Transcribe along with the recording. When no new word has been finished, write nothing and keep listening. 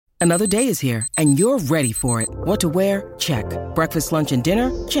Another day is here, and you're ready for it. What to wear? Check. Breakfast, lunch, and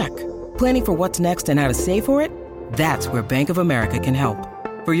dinner? Check. Planning for what's next and how to save for it? That's where Bank of America can help.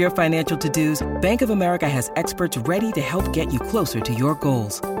 For your financial to-dos, Bank of America has experts ready to help get you closer to your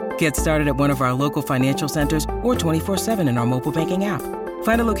goals. Get started at one of our local financial centers or 24/7 in our mobile banking app.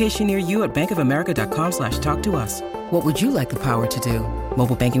 Find a location near you at bankofamerica.com/talktous. What would you like the power to do?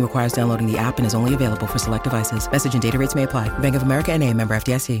 Mobile banking requires downloading the app and is only available for select devices. Message and data rates may apply. Bank of America N.A., member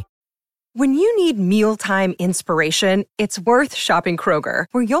FDIC. When you need mealtime inspiration, it's worth shopping Kroger,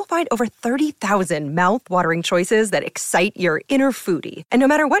 where you'll find over 30,000 mouth-watering choices that excite your inner foodie. And no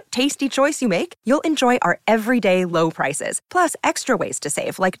matter what tasty choice you make, you'll enjoy our everyday low prices, plus extra ways to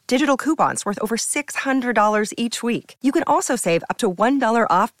save, like digital coupons worth over $600 each week. You can also save up to $1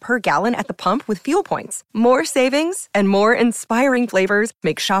 off per gallon at the pump with fuel points. More savings and more inspiring flavors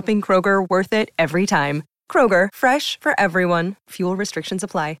make shopping Kroger worth it every time. Kroger, fresh for everyone. Fuel restrictions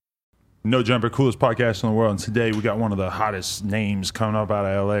apply. No Jumper, coolest podcast in the world. And today we got one of the hottest names coming up out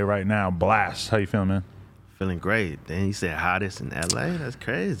of LA right now, Blxst. How you feeling, man? Feeling great. Then you said hottest in LA? That's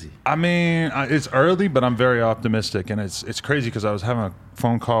crazy. I mean, it's early, but I'm very optimistic. And it's crazy because I was having a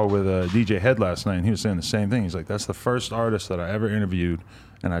phone call with DJ Head last night, and he was saying the same thing. He's like, that's the first artist that I ever interviewed,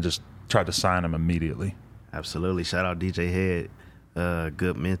 and I just tried to sign him immediately. Absolutely. Shout out DJ Head,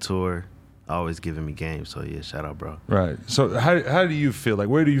 good mentor. Always giving me games, so yeah, shout out, bro. Right. So how do you feel? Like,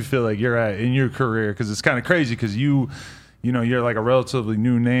 where do you feel like you're at in your career? Because it's kind of crazy because you know, you're like a relatively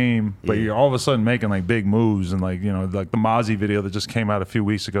new name, but you're all of a sudden making like big moves, and like, you know, like the Mozzie video that just came out a few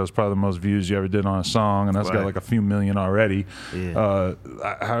weeks ago is probably the most views you ever did on a song, and that's got like a few million already. Yeah.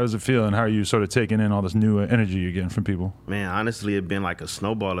 How does it feel, and how are you sort of taking in all this new energy you're getting from people? Man, honestly, it's been like a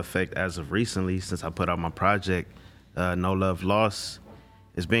snowball effect as of recently since I put out my project, No Love Lost.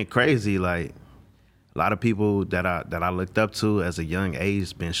 It's been crazy. Like, a lot of people that I looked up to as a young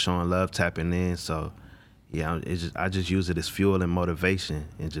age been showing love, tapping in. So, yeah, I just use it as fuel and motivation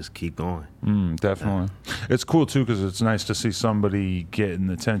and just keep going. Definitely. It's cool, too, because it's nice to see somebody getting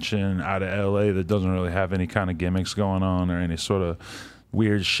attention out of L.A. that doesn't really have any kind of gimmicks going on or any sort of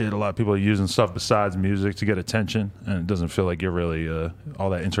weird shit. A lot of people are using stuff besides music to get attention, and it doesn't feel like you're really all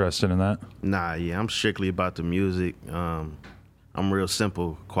that interested in that. Nah, yeah, I'm strictly about the music. I'm real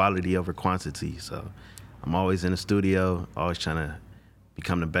simple, quality over quantity. So I'm always in the studio, always trying to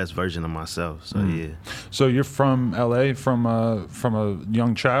become the best version of myself. So yeah. So you're from LA from a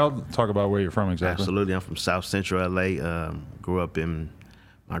young child? Talk about where you're from exactly. Absolutely. I'm from South Central LA. Grew up in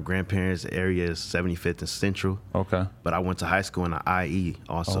my grandparents' area, 75th and Central. Okay. But I went to high school in the IE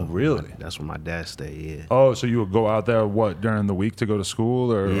also. Oh, really? That's where my dad stayed, yeah. Oh, so you would go out there, during the week to go to school?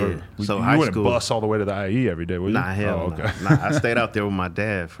 Or so you high wouldn't school, bus all the way to the IE every day, would you? Nah, hell no. Okay. Nah, I stayed out there with my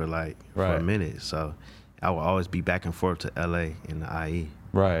dad for for a minute. So I would always be back and forth to LA in the IE.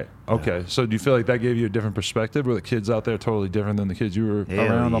 Right. Okay. Yeah. So do you feel like that gave you a different perspective? Were the kids out there totally different than the kids you were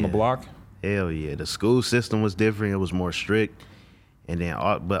around on the block? Hell yeah. The school system was different. It was more strict. And then,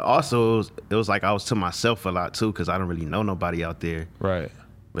 but also it was like I was to myself a lot too, because I don't really know nobody out there. Right.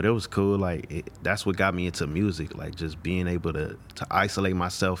 But it was cool. Like that's what got me into music. Like just being able to isolate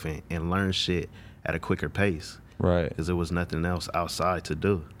myself and learn shit at a quicker pace. Right. Because there was nothing else outside to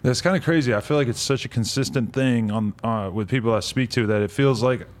do. That's kind of crazy. I feel like it's such a consistent thing with people I speak to that it feels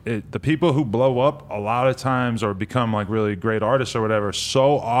like the people who blow up a lot of times or become like really great artists or whatever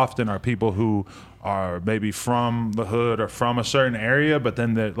so often are people who are maybe from the hood or from a certain area, but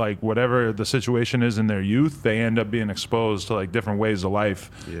then like whatever the situation is in their youth, they end up being exposed to like different ways of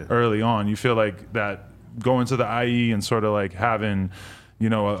life early on. You feel like that going to the IE and sort of like having, you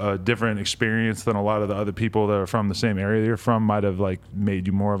know, a different experience than a lot of the other people that are from the same area you're from might have like made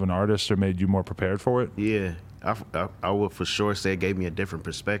you more of an artist or made you more prepared for it? Yeah, I would for sure say it gave me a different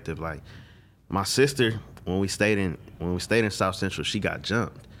perspective. Like my sister, when we stayed in South Central, she got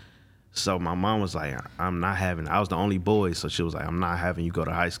jumped. So my mom was like, I was the only boy, so she was like, I'm not having you go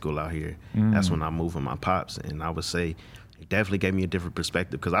to high school out here. That's when I moved with my pops. And I would say it definitely gave me a different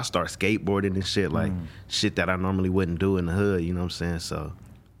perspective because I started skateboarding and shit, like shit that I normally wouldn't do in the hood, you know what I'm saying? So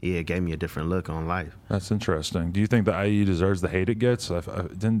yeah, it gave me a different look on life. That's interesting. Do you think the IE deserves the hate it gets?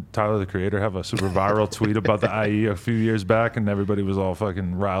 Didn't Tyler, the Creator, have a super viral tweet about the IE a few years back, and everybody was all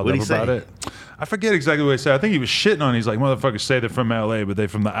fucking riled up about it? I forget exactly what he said. I think he was shitting on it. He's like, motherfuckers say they're from LA, but they're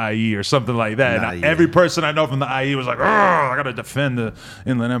from the IE or something like that. Every person I know from the IE was like, I got to defend the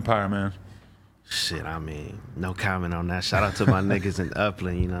Inland Empire, man. Shit, I mean, no comment on that. Shout out to my niggas in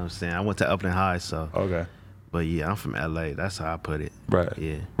Upland, you know what I'm saying? I went to Upland High, so. Okay. But yeah, I'm from LA. That's how I put it. Right.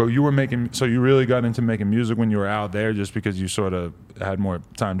 Yeah. But you were so you really got into making music when you were out there just because you sort of had more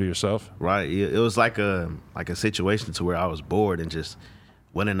time to yourself? Right. It was like a situation to where I was bored and just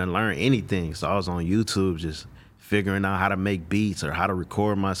willing to learn anything. So I was on YouTube just figuring out how to make beats or how to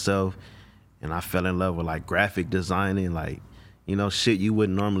record myself. And I fell in love with like graphic designing, like, you know, shit you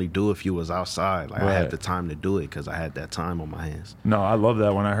wouldn't normally do if you was outside. Like I had the time to do it because I had that time on my hands. No, I love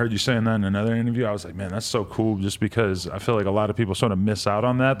that. When I heard you saying that in another interview, I was like, man, that's so cool, just because I feel like a lot of people sort of miss out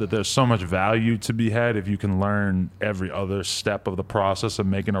on that there's so much value to be had if you can learn every other step of the process of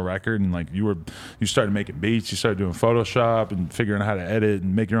making a record. And like you started making beats, you started doing Photoshop and figuring out how to edit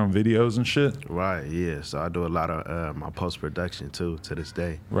and make your own videos and shit. Right, yeah. So I do a lot of my post-production too to this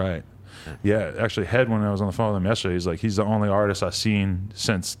day. Right. Yeah, actually, Head, when I was on the phone with him yesterday, he's the only artist I've seen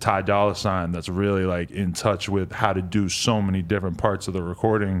since Ty Dolla $ign that's really like in touch with how to do so many different parts of the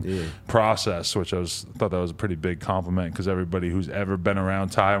recording process, which thought that was a pretty big compliment, because everybody who's ever been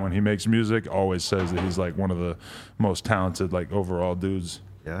around Ty when he makes music always says that he's like one of the most talented like overall dudes.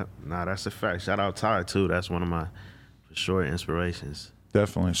 Yeah, nah, that's a fact. Shout out Ty too. That's one of my for sure inspirations.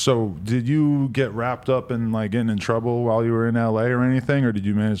 Definitely. So did you get wrapped up in like getting in trouble while you were in LA or anything, or did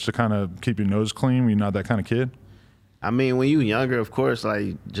you manage to kind of keep your nose clean? Were you not that kind of kid? I mean, when you younger, of course,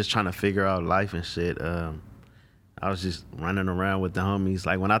 like just trying to figure out life and shit. I was just running around with the homies.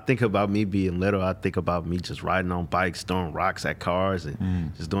 Like when I think about me being little, I think about me just riding on bikes, throwing rocks at cars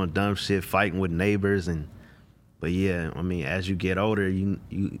and just doing dumb shit, fighting with neighbors. But yeah, I mean, as you get older,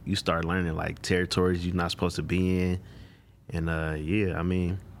 you start learning like territories you're not supposed to be in. And yeah, I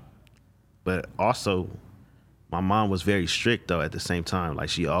mean, but also my mom was very strict though at the same time. Like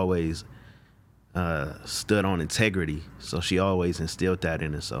she always stood on integrity. So she always instilled that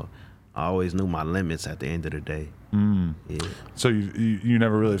in us. So I always knew my limits at the end of the day. Yeah. So you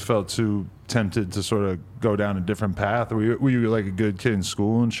never really felt too tempted to sort of go down a different path? Were you like a good kid in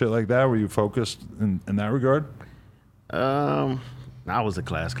school and shit like that? Were you focused in that regard? I was a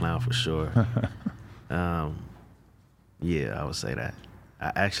class clown for sure. Yeah, I would say that.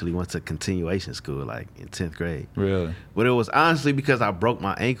 I actually went to continuation school like in 10th grade. Really? But it was honestly because I broke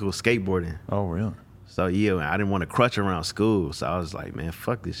my ankle skateboarding. Oh, really? So yeah, I didn't want to crutch around school. So I was like, man,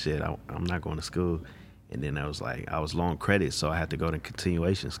 fuck this shit. I'm not going to school. And then I was low on credit, so I had to go to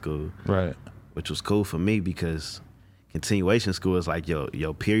continuation school. Right. Which was cool for me because continuation school is like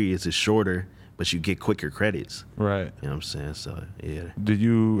your periods is shorter, but you get quicker credits. Right. You know what I'm saying? So yeah. Have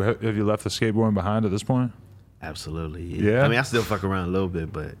you left the skateboarding behind at this point? Absolutely. Yeah. I mean, I still fuck around a little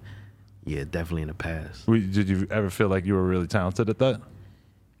bit, but yeah, definitely in the past. Did you ever feel like you were really talented at that?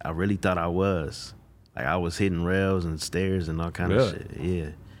 I really thought I was. Like I was hitting rails and stairs and all kind of shit. Yeah.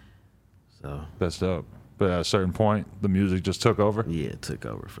 So that's dope. But at a certain point, the music just took over? Yeah, it took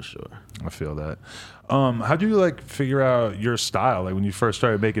over for sure. I feel that. How'd you like figure out your style? Like when you first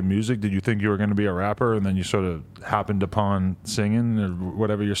started making music, did you think you were going to be a rapper and then you sort of happened upon singing or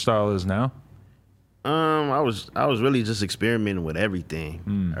whatever your style is now? I was really just experimenting with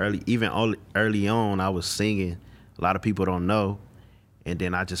everything. Early on, I was singing. A lot of people don't know, and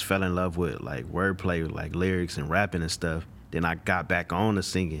then I just fell in love with like wordplay, like lyrics and rapping and stuff. Then I got back on to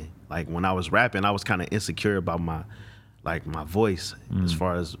singing. Like when I was rapping, I was kind of insecure about my voice as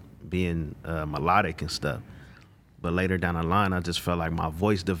far as being melodic and stuff. But later down the line, I just felt like my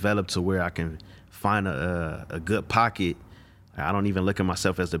voice developed to where I can find a good pocket. I don't even look at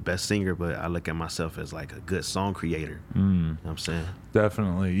myself as the best singer, but I look at myself as like a good song creator. You know what I'm saying?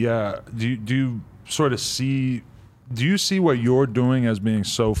 Definitely, yeah. Do you sort of see what you're doing as being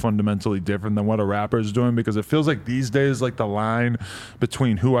so fundamentally different than what a rapper is doing? Because it feels like these days, like the line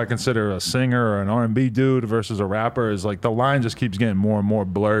between who I consider a singer or an R&B dude versus a rapper is like the line just keeps getting more and more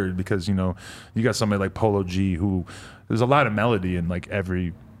blurred, because you know you got somebody like Polo G who there's a lot of melody in like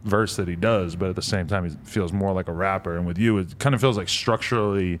every verse that he does, but at the same time he feels more like a rapper. And with you, it kind of feels like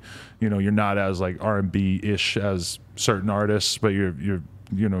structurally, you know, you're not as like R&B-ish as certain artists, but you're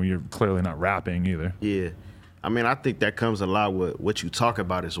clearly not rapping either. Yeah. I mean, I think that comes a lot with what you talk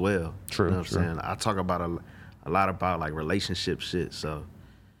about as well. True. You know what I'm saying? I talk about a lot about like relationship shit. So,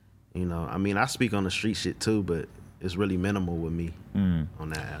 you know, I mean, I speak on the street shit too, but it's really minimal with me on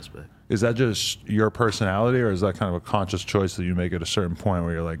that aspect. Is that just your personality, or is that kind of a conscious choice that you make at a certain point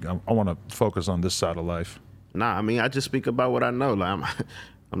where you're like, I want to focus on this side of life? Nah, I mean, I just speak about what I know. Like,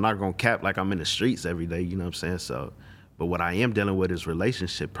 I'm not gonna cap like I'm in the streets every day. You know what I'm saying? So, but what I am dealing with is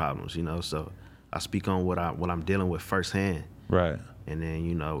relationship problems. You know, so I speak on what I'm dealing with firsthand. Right. And then,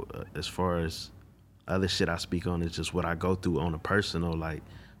 you know, as far as other shit I speak on is just what I go through on a personal, like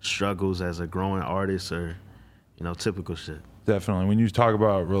struggles as a growing artist, or, you know, typical shit. Definitely. When you talk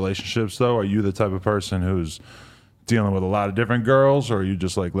about relationships, though, are you the type of person who's dealing with a lot of different girls, or are you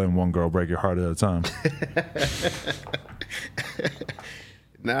just like letting one girl break your heart at a time?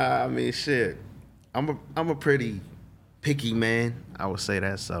 Nah, I mean, shit. I'm a pretty picky man. I would say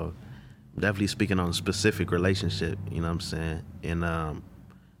that. So definitely speaking on a specific relationship, you know what I'm saying? And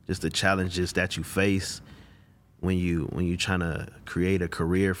just the challenges that you face when you trying to create a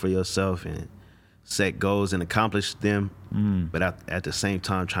career for yourself and set goals and accomplish them, but at the same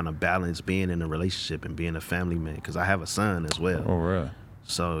time trying to balance being in a relationship and being a family man, because I have a son as well. Oh, really?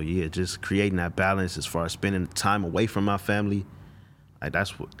 So yeah, just creating that balance as far as spending time away from my family. Like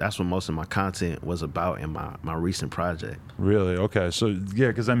that's what most of my content was about in my recent project. Really? Okay. So yeah,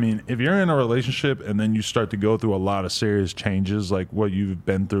 because I mean, if you're in a relationship and then you start to go through a lot of serious changes, like what you've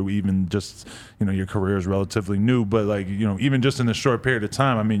been through, even just, you know, your career is relatively new, but like, you know, even just in this short period of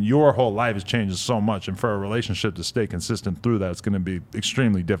time, I mean, your whole life has changed so much, and for a relationship to stay consistent through that, it's going to be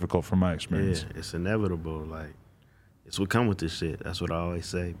extremely difficult from my experience. Yeah, it's inevitable. Like, it's what come with this shit. That's what I always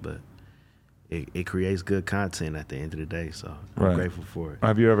say, but it creates good content at the end of the day, so I'm grateful for it.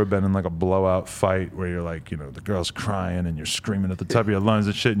 Have you ever been in like a blowout fight where you're like, you know, the girl's crying and you're screaming at the top of your lungs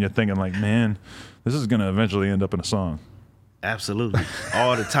and shit, and you're thinking like, man, this is gonna eventually end up in a song? Absolutely,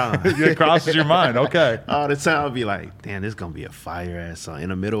 all the time. It crosses your mind, okay? All the time, I'll be like, damn, this is gonna be a fire ass song. In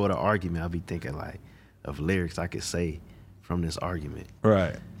the middle of the argument, I'll be thinking like of lyrics I could say from this argument.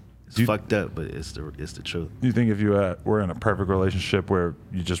 Right. It's fucked up, but it's the truth. Do you think if you were in a perfect relationship where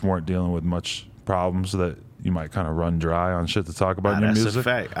you just weren't dealing with much problems, that you might kind of run dry on shit to talk about in your music? That's a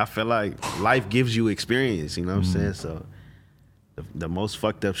fact. I feel like life gives you experience, you know what I'm saying? So the most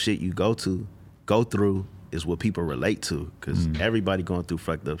fucked up shit you go through is what people relate to, because everybody going through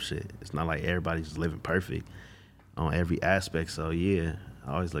fucked up shit. It's not like everybody's living perfect on every aspect. So yeah,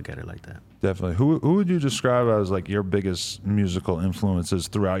 I always look at it like that. Definitely. Who would you describe as like your biggest musical influences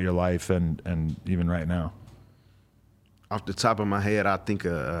throughout your life and even right now? Off the top of my head, I think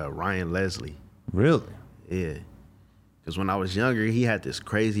of Ryan Leslie. Really? Yeah. Because when I was younger, he had this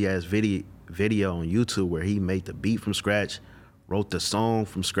crazy ass video on YouTube where he made the beat from scratch, wrote the song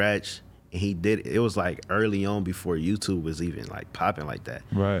from scratch, and he did it. It was like early on before YouTube was even like popping like that.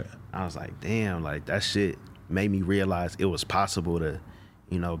 Right. I was like, damn, like that shit made me realize it was possible to,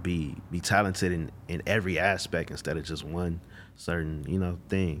 you know, be talented in every aspect instead of just one certain, you know,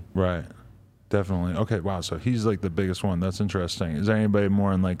 thing. Right. Definitely. Okay, wow. So he's like the biggest one. That's interesting. Is there anybody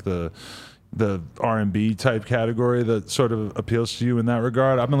more in like the R&B type category that sort of appeals to you in that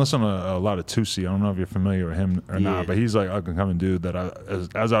regard? I've been listening to a lot of Tusi. I don't know if you're familiar with him or not, but he's like up and coming dude that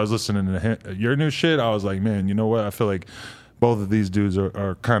as I was listening to your new shit, I was like, man, you know what? I feel like both of these dudes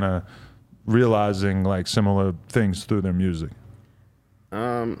are kind of realizing like similar things through their music.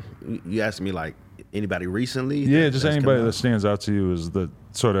 You asked me like anybody recently? Yeah, just anybody that stands out to you as that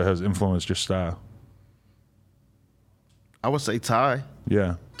sort of has influenced your style. I would say Ty.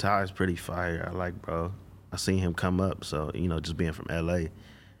 Yeah. Ty is pretty fire. I like, bro. I seen him come up, so you know, just being from LA,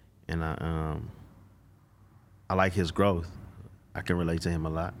 and I like his growth. I can relate to him a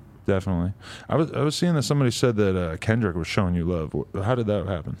lot. Definitely. I was seeing that somebody said that Kendrick was showing you love. How did that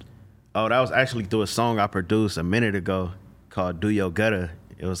happen? Oh, that was actually through a song I produced a minute ago called "Do Your Gutter."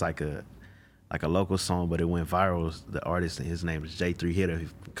 It was like a local song, but it went viral. The artist, his name is J3 Hitter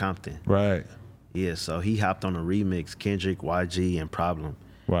from Compton. Right. Yeah, so he hopped on a remix, Kendrick, YG, and Problem.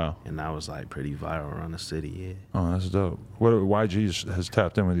 Wow. And that was like pretty viral around the city, yeah. Oh, that's dope. What YG has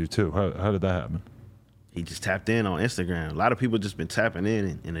tapped in with you too. How did that happen? He just tapped in on Instagram. A lot of people just been tapping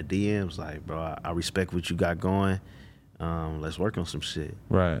in the DMs like, bro, I respect what you got going. Let's work on some shit.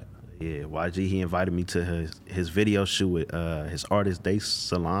 Right. Yeah, YG, he invited me to his video shoot with his artist, Day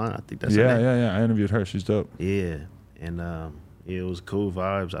Salon. I think that's her name. Yeah. I interviewed her. She's dope. Yeah, and it was cool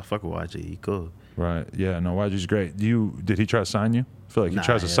vibes. I fuck with YG. He cool. Right. Yeah. No, YG's great. Did he try to sign you? I feel like he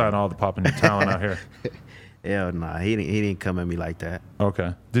tries to sign all the popping new talent out here. Hell nah, he didn't come at me like that.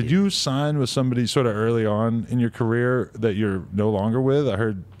 Okay. Did you sign with somebody sort of early on in your career that you're no longer with? I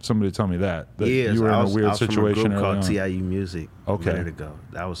heard somebody tell me that you were in a weird situation from a group early called on. TIU Music. Okay. A minute ago.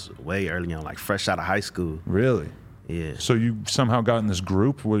 That was way early on, like fresh out of high school. Really? Yeah. So you somehow got in this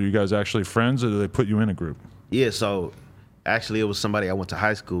group? Were you guys actually friends, or did they put you in a group? Yeah. So actually, it was somebody I went to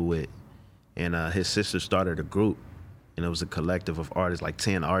high school with, and his sister started a group, and it was a collective of artists, like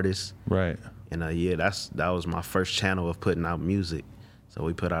 10 artists. Right. And that was my first channel of putting out music. So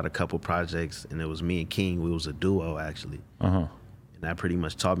we put out a couple projects, and it was me and King. We was a duo actually. Uh-huh. And that pretty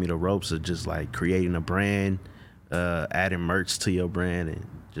much taught me the ropes of just like creating a brand, adding merch to your brand, and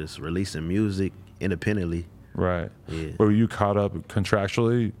just releasing music independently. Right. Yeah. Were you caught up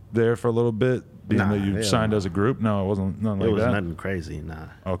contractually there for a little bit, being that you signed as a group? No, it wasn't nothing like that? It was nothing crazy, nah.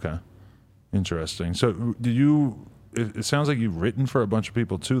 Okay. Interesting. So did you... It sounds like you've written for a bunch of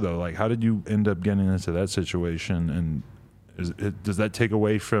people too, though. Like, how did you end up getting into that situation? And does that take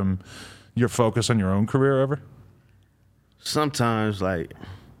away from your focus on your own career ever? Sometimes, like,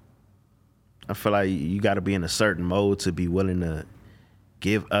 I feel like you got to be in a certain mode to be willing to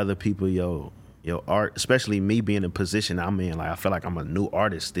give other people your art, especially me being in a position I'm in. Like, I feel like I'm a new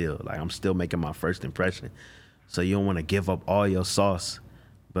artist still. Like, I'm still making my first impression. So you don't want to give up all your sauce.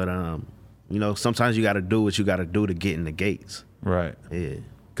 But, you know, sometimes you got to do what you got to do to get in the gates. Right. Yeah.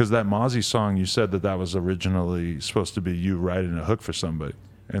 Because that Mozzie song, you said that was originally supposed to be you writing a hook for somebody.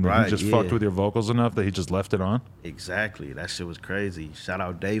 And then he just fucked with your vocals enough that he just left it on? Exactly. That shit was crazy. Shout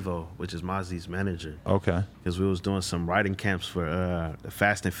out Davo, which is Mozzie's manager. Okay. Because we was doing some writing camps for the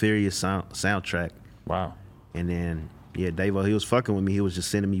Fast and Furious soundtrack. Wow. And then, yeah, Davo, he was fucking with me. He was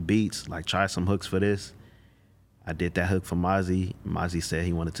just sending me beats, like, try some hooks for this. I did that hook for Mozzie. Mozzie said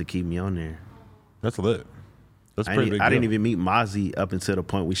he wanted to keep me on there. That's lit. That's I pretty big. I didn't even meet Mozzie up until the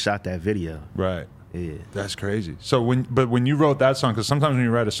point we shot that video. Right. Yeah. That's crazy. So when you wrote that song, because sometimes when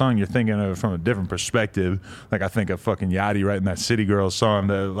you write a song, you're thinking of it from a different perspective. Like I think of fucking Yachty writing that City Girls song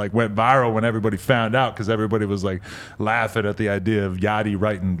that like went viral when everybody found out because everybody was like laughing at the idea of Yachty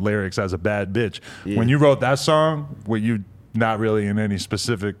writing lyrics as a bad bitch. Yeah. When you wrote that song, were you not really in any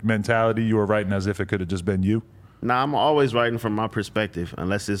specific mentality? You were writing as if it could have just been you? Nah, I'm always writing from my perspective,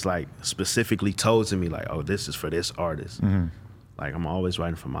 unless it's like specifically told to me, like, oh, this is for this artist. Mm-hmm. Like, I'm always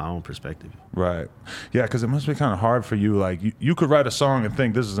writing from my own perspective. Right. Yeah, because it must be kind of hard for you. Like, you could write a song and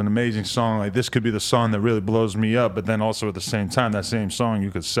think this is an amazing song. Like, this could be the song that really blows me up. But then also at the same time, that same song,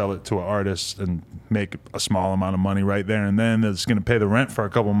 you could sell it to an artist and make a small amount of money right there and then. That's going to pay the rent for a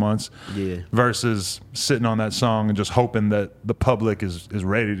couple months. Yeah. Versus sitting on that song and just hoping that the public is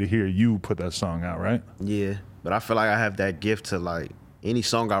ready to hear you put that song out, right? Yeah. But I feel like I have that gift to, like, any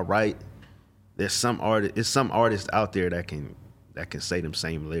song I write, there's some artist out there that can say them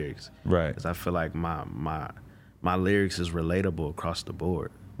same lyrics. Right. Because I feel like my lyrics is relatable across the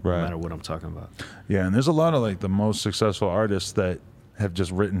board. Right. No matter what I'm talking about. Yeah, and there's a lot of like the most successful artists that have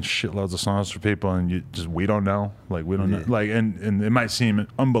just written shitloads of songs for people and we don't know. Like we don't know. Like and it might seem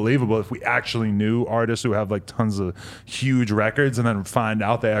unbelievable if we actually knew artists who have like tons of huge records and then find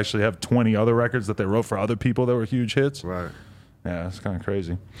out they actually have 20 other records that they wrote for other people that were huge hits. Right. Yeah, it's kind of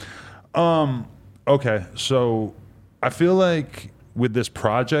crazy. Okay, so I feel like with this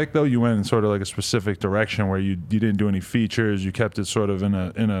project though, you went in sort of like a specific direction where you didn't do any features. You kept it sort of in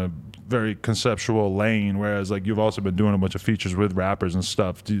a very conceptual lane, whereas like you've also been doing a bunch of features with rappers and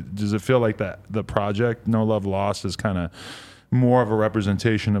stuff. Does it feel like that the project No Love Lost is kind of more of a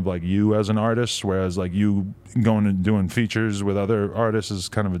representation of like you as an artist, whereas like you going and doing features with other artists is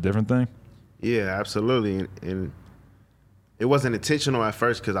kind of a different thing? Yeah, absolutely. And it wasn't intentional at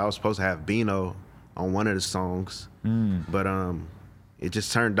first because I was supposed to have Bino on one of the songs, but it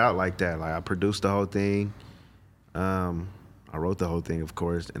just turned out like that. Like I produced the whole thing, I wrote the whole thing, of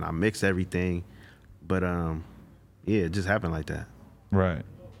course, and I mixed everything, but yeah, it just happened like that. Right.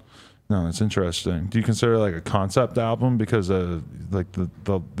 No, that's interesting. Do you consider it like a concept album because like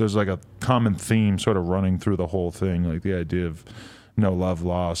there's like a common theme sort of running through the whole thing, like the idea of no love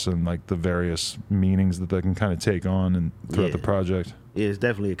lost and like the various meanings that they can kind of take on and throughout the project? Yeah, it's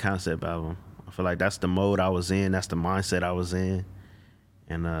definitely a concept album. I feel like that's the mode I was in. That's the mindset I was in.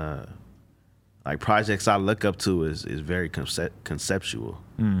 And like projects I look up to is very conceptual.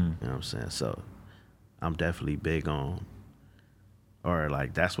 You know what I'm saying? So I'm definitely big on, or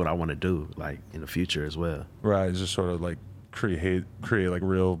like that's what I want to do like in the future as well. Right, it's just sort of like create like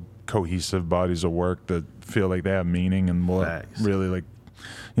real cohesive bodies of work that feel like they have meaning and will really like,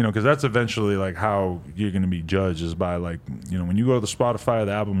 you know, because that's eventually like how you're going to be judged is by like, you know, when you go to the Spotify of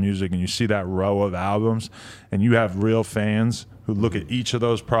the Apple Music and you see that row of albums and you have real fans who look at each of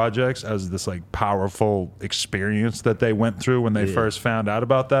those projects as this like powerful experience that they went through when they first found out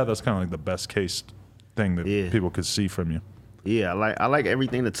about that. That's kind of like the best case thing that people could see from you. Yeah, I like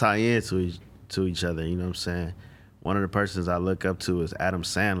everything to tie in to each other. You know what I'm saying? One of the persons I look up to is Adam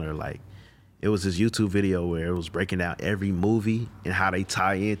Sandler. Like, it was his YouTube video where it was breaking down every movie and how they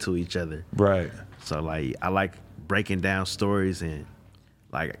tie into each other. Right. So, like, I like breaking down stories and,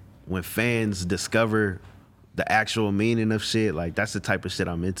 like, when fans discover the actual meaning of shit, like, that's the type of shit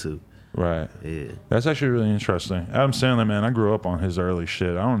I'm into. Right. Yeah. That's actually really interesting. Adam Sandler, man, I grew up on his early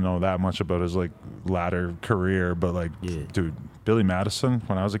shit. I don't know that much about his, like, latter career, but, like, dude, Billy Madison,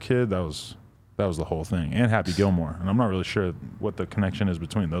 when I was a kid, that was the whole thing, and Happy Gilmore, and I'm not really sure what the connection is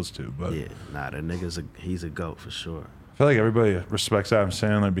between those two, but yeah, nah, that nigga's he's a GOAT for sure. I feel like everybody respects Adam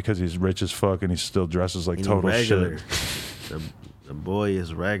Sandler because he's rich as fuck and he still dresses like total regular. shit. The boy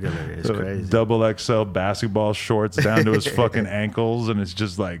is regular. It's crazy. Double XL basketball shorts down to his fucking ankles, and it's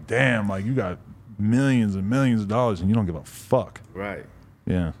just like, damn, like you got millions and millions of dollars and you don't give a fuck. Right.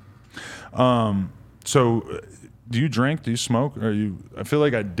 Yeah. So Do you drink? Do you smoke? Or I feel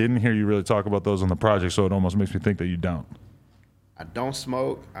like I didn't hear you really talk about those on the project, so it almost makes me think that you don't. I don't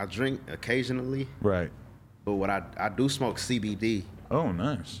smoke. I drink occasionally. Right. But what I do smoke CBD. Oh,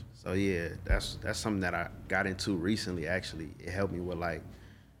 nice. So yeah, that's something that I got into recently. Actually, it helped me with like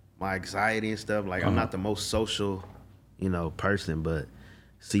my anxiety and stuff. Like I'm not the most social, person, but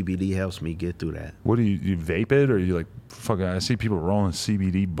CBD helps me get through that. What do you vape it, or you like fucking? I see people rolling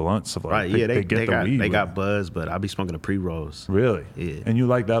CBD blunts of like, right? Yeah, they get the got weed. They got buzz, but I be smoking the pre-rolls. Really? Yeah. And you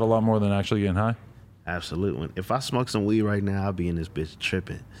like that a lot more than actually getting high? Absolutely. If I smoke some weed right now, I'll be in this bitch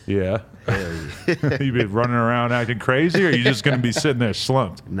tripping. Yeah. Hell yeah. You be running around acting crazy, or you just gonna be sitting there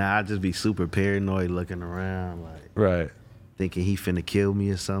slumped? Nah, I just be super paranoid, looking around, like Right. thinking he finna kill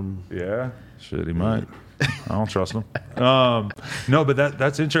me or something. Yeah. Shit, he might. I don't trust him. No, but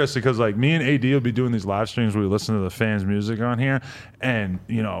that's interesting because like me and AD will be doing these live streams where we listen to the fans' music on here, and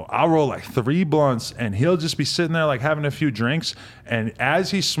I'll roll like 3 blunts, and he'll just be sitting there like having a few drinks, and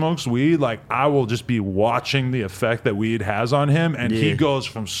as he smokes weed, like I will just be watching the effect that weed has on him, and he goes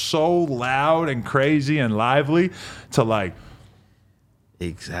from so loud and crazy and lively to like.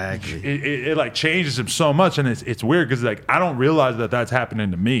 Exactly. It like changes him so much, and it's weird because like I don't realize that that's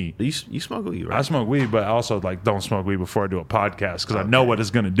happening to me. You smoke weed, right? I smoke weed, but I also like don't smoke weed before I do a podcast because I know what it's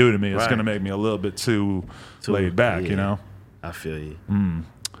going to do to me. It's going to make me a little bit too laid back, I feel you.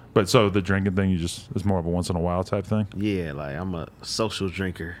 But so the drinking thing, it's more of a once in a while type thing. Yeah, like I'm a social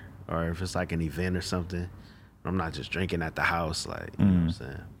drinker, or if it's like an event or something, I'm not just drinking at the house. Like you know what I'm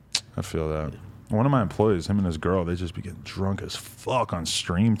saying. I feel that. One of my employees, him and his girl, they just be getting drunk as fuck on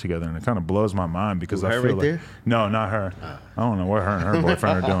stream together, and it kind of blows my mind because I feel like there? No, not her. I don't know what her and her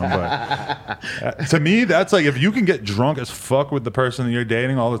boyfriend are doing, but to me, that's like if you can get drunk as fuck with the person that you're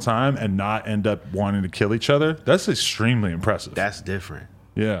dating all the time and not end up wanting to kill each other, that's extremely impressive. That's different.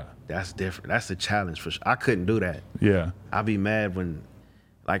 Yeah, that's different. That's a challenge for sure. I couldn't do that. Yeah, I'd be mad when,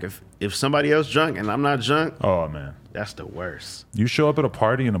 like, if somebody else drunk and I'm not drunk. Oh man. That's the worst. You show up at a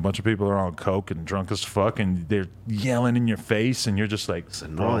party and a bunch of people are on coke and drunk as fuck and they're yelling in your face and you're just like, it's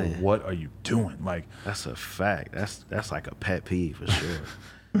annoying. Bro, what are you doing? Like, that's a fact. That's like a pet peeve for sure.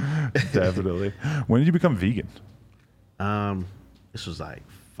 Definitely. When did you become vegan? This was like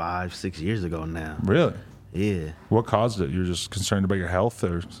 5-6 years ago now. Really? Yeah. What caused it? You're just concerned about your health,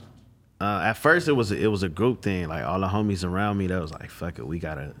 or? At first it was a group thing. Like all the homies around me, that was like, fuck it,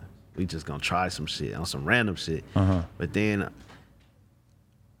 we just gonna try some shit on some random shit. But then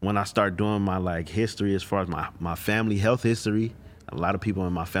when I started doing my like history as far as my family health history, a lot of people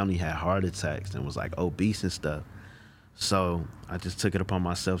in my family had heart attacks and was like obese and stuff. So I just took it upon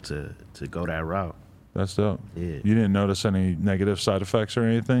myself to go that route. That's dope. Yeah. You didn't notice any negative side effects or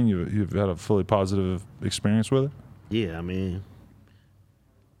anything? You've had a fully positive experience with it? Yeah, I mean,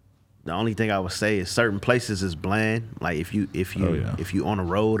 the only thing I would say is certain places is bland. Like if you on a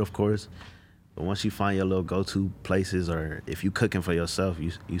road, of course. But once you find your little go-to places, or if you cooking for yourself,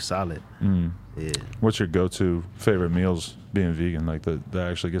 you solid. Yeah. What's your go-to favorite meals being vegan? Like that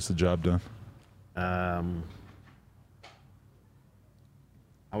actually gets the job done. I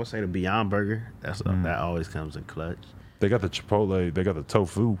would say the Beyond Burger. That always comes in clutch. They got the Chipotle. They got the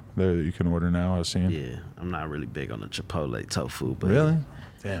tofu there that you can order now. I've seen. Yeah, I'm not really big on the Chipotle tofu, but really,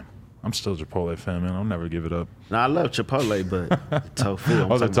 damn. I'm still a Chipotle fan, man. I'll never give it up. No, I love Chipotle, but the tofu.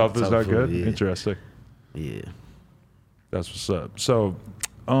 The tofu's not good? Yeah. Interesting. Yeah. That's what's up. So,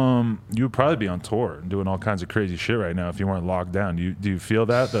 you would probably be on tour and doing all kinds of crazy shit right now if you weren't locked down. Do you feel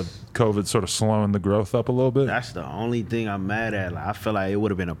that COVID's sort of slowing the growth up a little bit? That's the only thing I'm mad at. Like, I feel like it would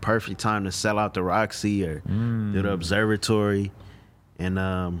have been a perfect time to sell out the Roxy or do the Observatory. And,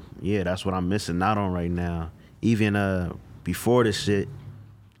 that's what I'm missing out on right now. Even before this shit,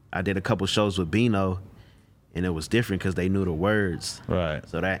 I did a couple shows with Bino, and it was different because they knew the words. Right.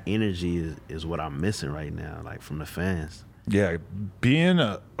 So that energy is what I'm missing right now, like from the fans. Yeah, being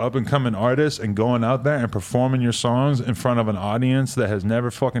an up-and-coming artist and going out there and performing your songs in front of an audience that has never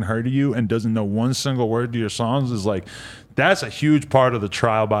fucking heard of you and doesn't know one single word to your songs is like, that's a huge part of the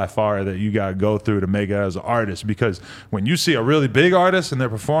trial by fire that you got to go through to make it as an artist. Because when you see a really big artist and they're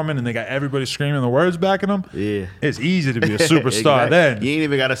performing and they got everybody screaming the words back in them, it's easy to be a superstar. Then you ain't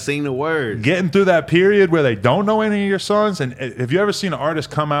even got to sing the words. Getting through that period where they don't know any of your songs, and have you ever seen an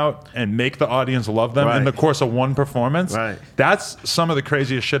artist come out and make the audience love them in the course of one performance? Right. That's some of the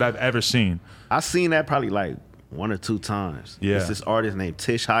craziest shit I've ever seen. I've seen that probably like 1 or 2 times. Yeah. It's this artist named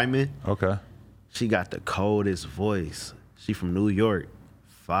Tish Hyman. Okay. She got the coldest voice. She from New York.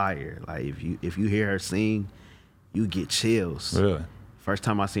 Fire. Like if you hear her sing, you get chills. Really? First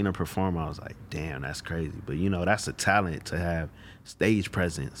time I seen her perform, I was like, damn, that's crazy. But that's a talent to have stage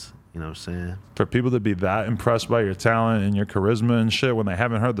presence. You know what I'm saying? For people to be that impressed by your talent and your charisma and shit when they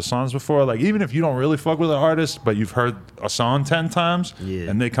haven't heard the songs before, like even if you don't really fuck with an artist, but you've heard a song 10 times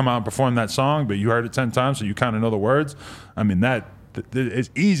and they come out and perform that song, but you heard it 10 times, so you kind of know the words. I mean, it's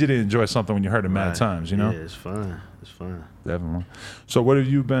easy to enjoy something when you heard it mad times, you know? Yeah, it's fun. It's fun. Definitely. So what have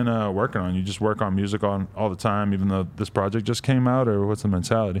you been working on? You just work on music all the time, even though this project just came out, or what's the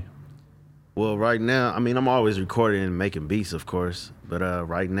mentality? Well, right now, I mean, I'm always recording and making beats, of course. But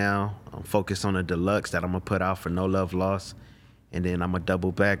right now, I'm focused on a deluxe that I'm going to put out for No Love Lost. And then I'm going to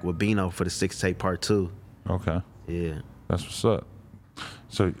double back with Bino for the 6-tape part 2. Okay. Yeah. That's what's up.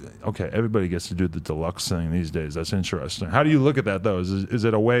 So, okay, everybody gets to do the deluxe thing these days. That's interesting. How do you look at that, though? Is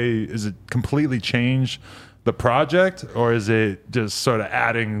it completely change the project, or is it just sort of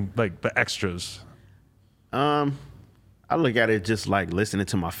adding, like, the extras? I look at it just like listening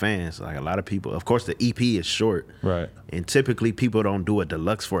to my fans. Like a lot of people, of course, the EP is short. Right. And typically people don't do a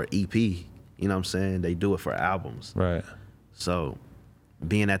deluxe for an EP. You know what I'm saying? They do it for albums. Right. So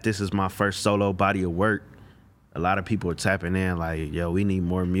being that this is my first solo body of work, a lot of people are tapping in like, yo, we need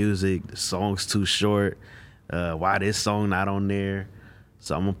more music. The song's too short. Why this song not on there?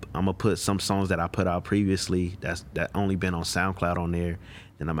 So I'm gonna put some songs that I put out previously that only been on SoundCloud on there.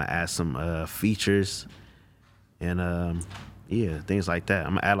 Then I'm gonna add some features. And yeah, things like that.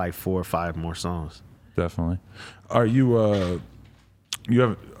 I'm gonna add like 4 or 5 more songs. Definitely. Are you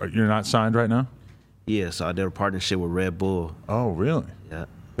you're not signed right now? Yeah, so I did a partnership with Red Bull. Oh, really? Yeah.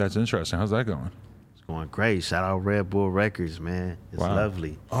 That's interesting. How's that going? It's going great. Shout out Red Bull Records, man. It's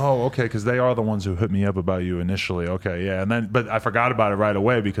lovely. Oh, okay, because they are the ones who hit me up about you initially. Okay, yeah, but I forgot about it right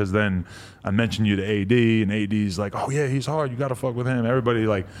away because then I mentioned you to AD, and AD's like, oh yeah, he's hard. You got to fuck with him. Everybody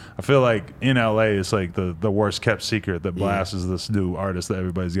like, I feel like in LA it's like the worst kept secret that Blast is this new artist that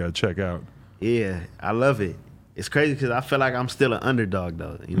everybody's got to check out. Yeah, I love it. It's crazy because I feel like I'm still an underdog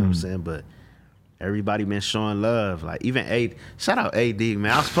though. You know what I'm saying? But everybody been showing love. Like even AD, shout out AD,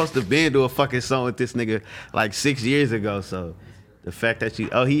 man. I was supposed to be do a fucking song with this nigga like 6 years ago. So the fact that he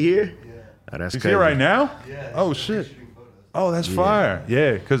here? Yeah. Oh, that's He's crazy. here right now? Yeah. Oh shit. Oh, that's fire.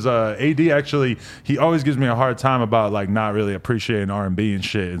 Yeah, because AD actually, he always gives me a hard time about like not really appreciating R&B and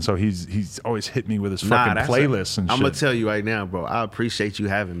shit. And so he's always hit me with his fucking playlists and shit. I'm going to tell you right now, bro, I appreciate you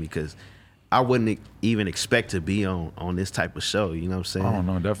having me because I wouldn't even expect to be on this type of show. You know what I'm saying? Oh,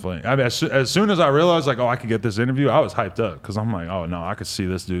 no, definitely. I mean, as soon as I realized, like, oh, I could get this interview, I was hyped up because I'm like, oh, no, I could see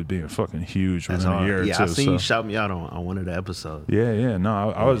this dude being fucking huge within a year or two. Yeah, I seen you shout me out on one of the episodes. Yeah.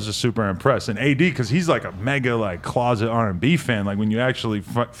 No, I was just super impressed. And AD, because he's like a mega, like, closet R&B fan. Like, when you actually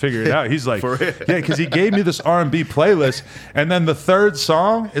figure it out, he's like, yeah, because he gave me this R&B playlist. And then the third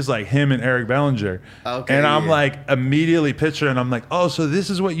song is, like, him and Eric Bellinger. Okay, and I'm, like, immediately picturing, I'm like, oh, so this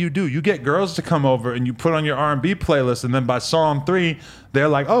is what you do. You get girls to come over and you put on your R&B playlist, and then by song 3 they're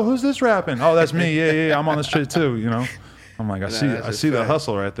like, oh, who's this rapping? Oh, that's me. Yeah, I'm on this shit too, you know. I'm like, I see the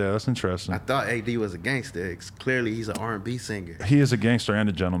hustle right there. That's interesting. I thought AD was a gangster. Clearly he's an R&B singer. He is a gangster and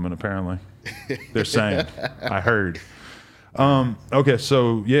a gentleman, apparently. They're saying. I heard. Okay,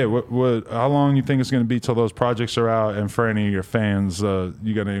 so yeah, what how long you think it's going to be till those projects are out? And for any of your fans,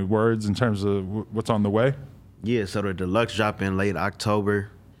 you got any words in terms of what's on the way? Yeah, so the deluxe drop in late October.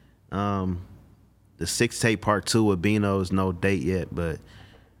 The 6-tape part 2 with Bino's no date yet, but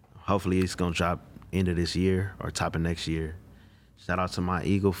hopefully it's gonna drop end of this year or top of next year. Shout out to my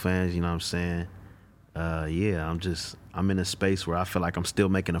Eagle fans, you know what I'm saying? Yeah, I'm in a space where I feel like I'm still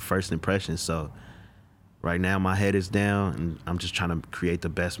making a first impression. So right now my head is down and I'm just trying to create the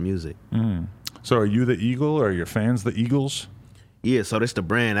best music. So are you the Eagle or are your fans the Eagles? Yeah, so that's the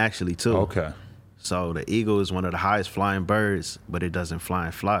brand actually too. Okay. So the eagle is one of the highest flying birds, but it doesn't fly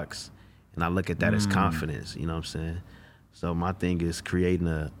in flocks. And I look at that as confidence, you know what I'm saying? So my thing is creating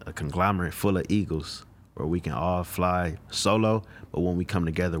a conglomerate full of eagles where we can all fly solo, but when we come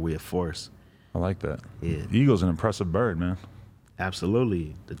together, we're a force. I like that. Yeah. Eagle's an impressive bird, man.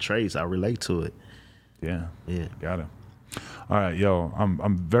 Absolutely. The traits, I relate to it. Yeah. Yeah. Got it. All right, yo,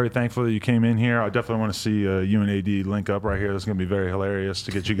 I'm very thankful that you came in here. I definitely want to see you and AD link up right here. It's going to be very hilarious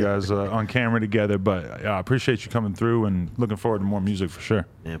to get you guys on camera together. But I appreciate you coming through and looking forward to more music for sure.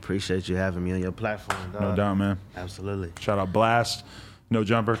 Yeah, appreciate you having me on your platform, dog. No doubt, man. Absolutely. Shout out Blast, No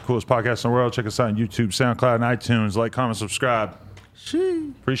Jumper, coolest podcast in the world. Check us out on YouTube, SoundCloud, and iTunes. Like, comment, subscribe.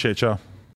 Sheesh. Appreciate y'all.